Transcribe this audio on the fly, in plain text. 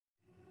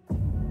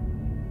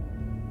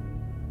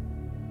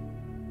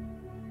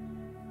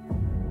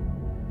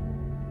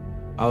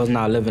I was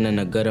not living in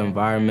a good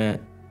environment.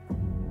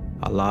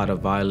 A lot of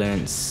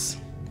violence,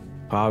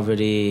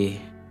 poverty.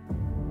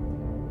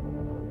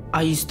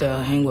 I used to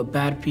hang with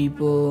bad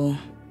people,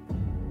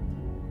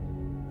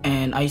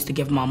 and I used to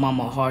give my mom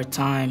a hard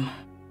time.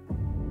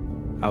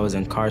 I was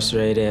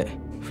incarcerated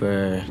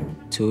for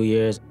 2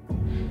 years,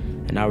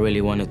 and I really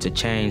wanted to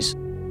change.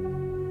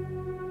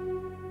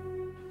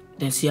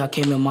 Then Sia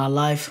came in my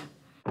life.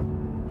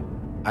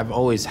 I've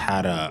always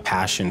had a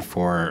passion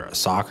for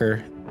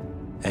soccer,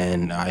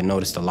 and I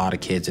noticed a lot of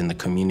kids in the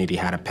community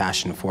had a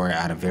passion for it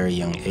at a very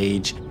young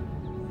age.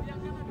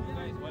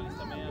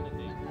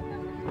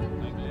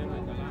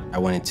 I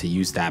wanted to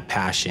use that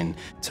passion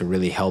to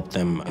really help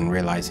them in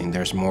realizing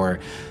there's more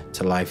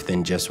to life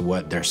than just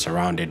what they're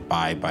surrounded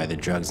by the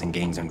drugs and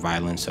gangs and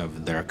violence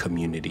of their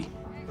community.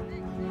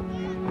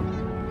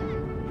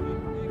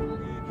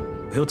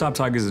 Hilltop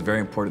Tigers is very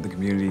important to the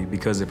community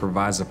because it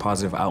provides a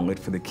positive outlet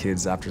for the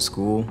kids after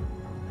school.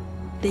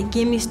 They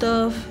give me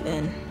stuff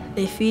and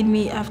they feed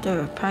me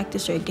after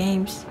practice or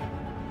games.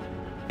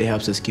 It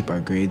helps us keep our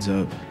grades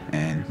up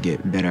and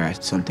get better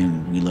at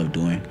something we love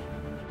doing.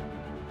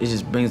 It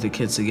just brings the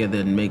kids together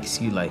and makes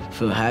you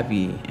feel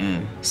happy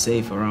and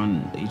safe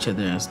around each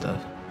other and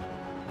stuff.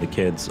 The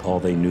kids,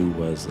 all they knew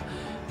was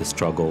the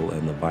struggle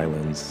and the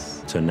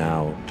violence, to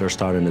now they're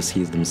starting to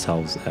see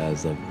themselves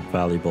as a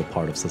valuable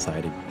part of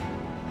society.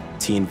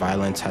 Teen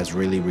violence has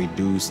really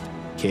reduced.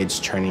 Kids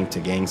turning to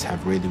gangs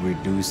have really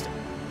reduced.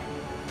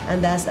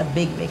 And that's a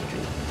big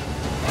victory.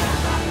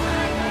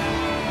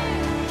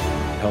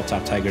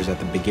 Hilltop Tigers at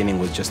the beginning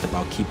was just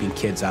about keeping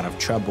kids out of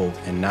trouble,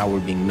 and now we're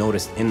being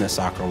noticed in the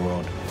soccer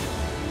world.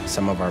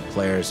 Some of our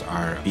players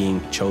are being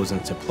chosen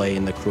to play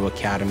in the Crew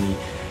Academy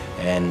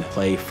and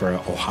play for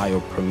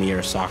Ohio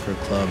Premier Soccer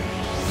Club.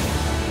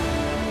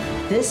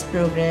 This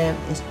program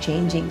is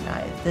changing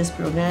lives. This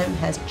program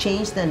has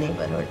changed the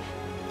neighborhood.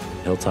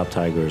 Hilltop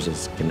Tigers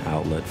is an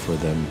outlet for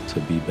them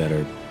to be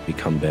better,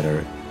 become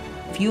better.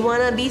 If you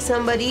want to be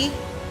somebody,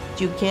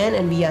 you can,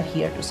 and we are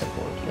here to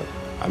support you.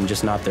 I'm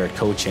just not their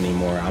coach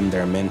anymore. I'm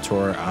their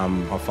mentor.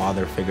 I'm a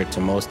father figure to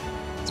most.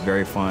 It's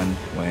very fun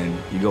when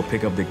you go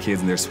pick up the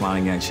kids and they're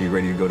smiling at you,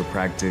 ready to go to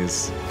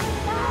practice.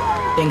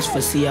 Thanks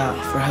for Sia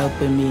for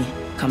helping me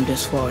come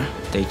this far.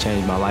 They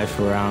changed my life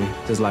around.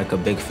 It's like a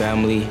big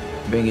family.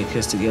 Bringing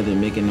kids together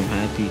and making them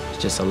happy. It's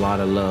just a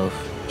lot of love.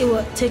 It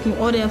will take me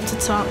all the way up to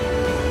top.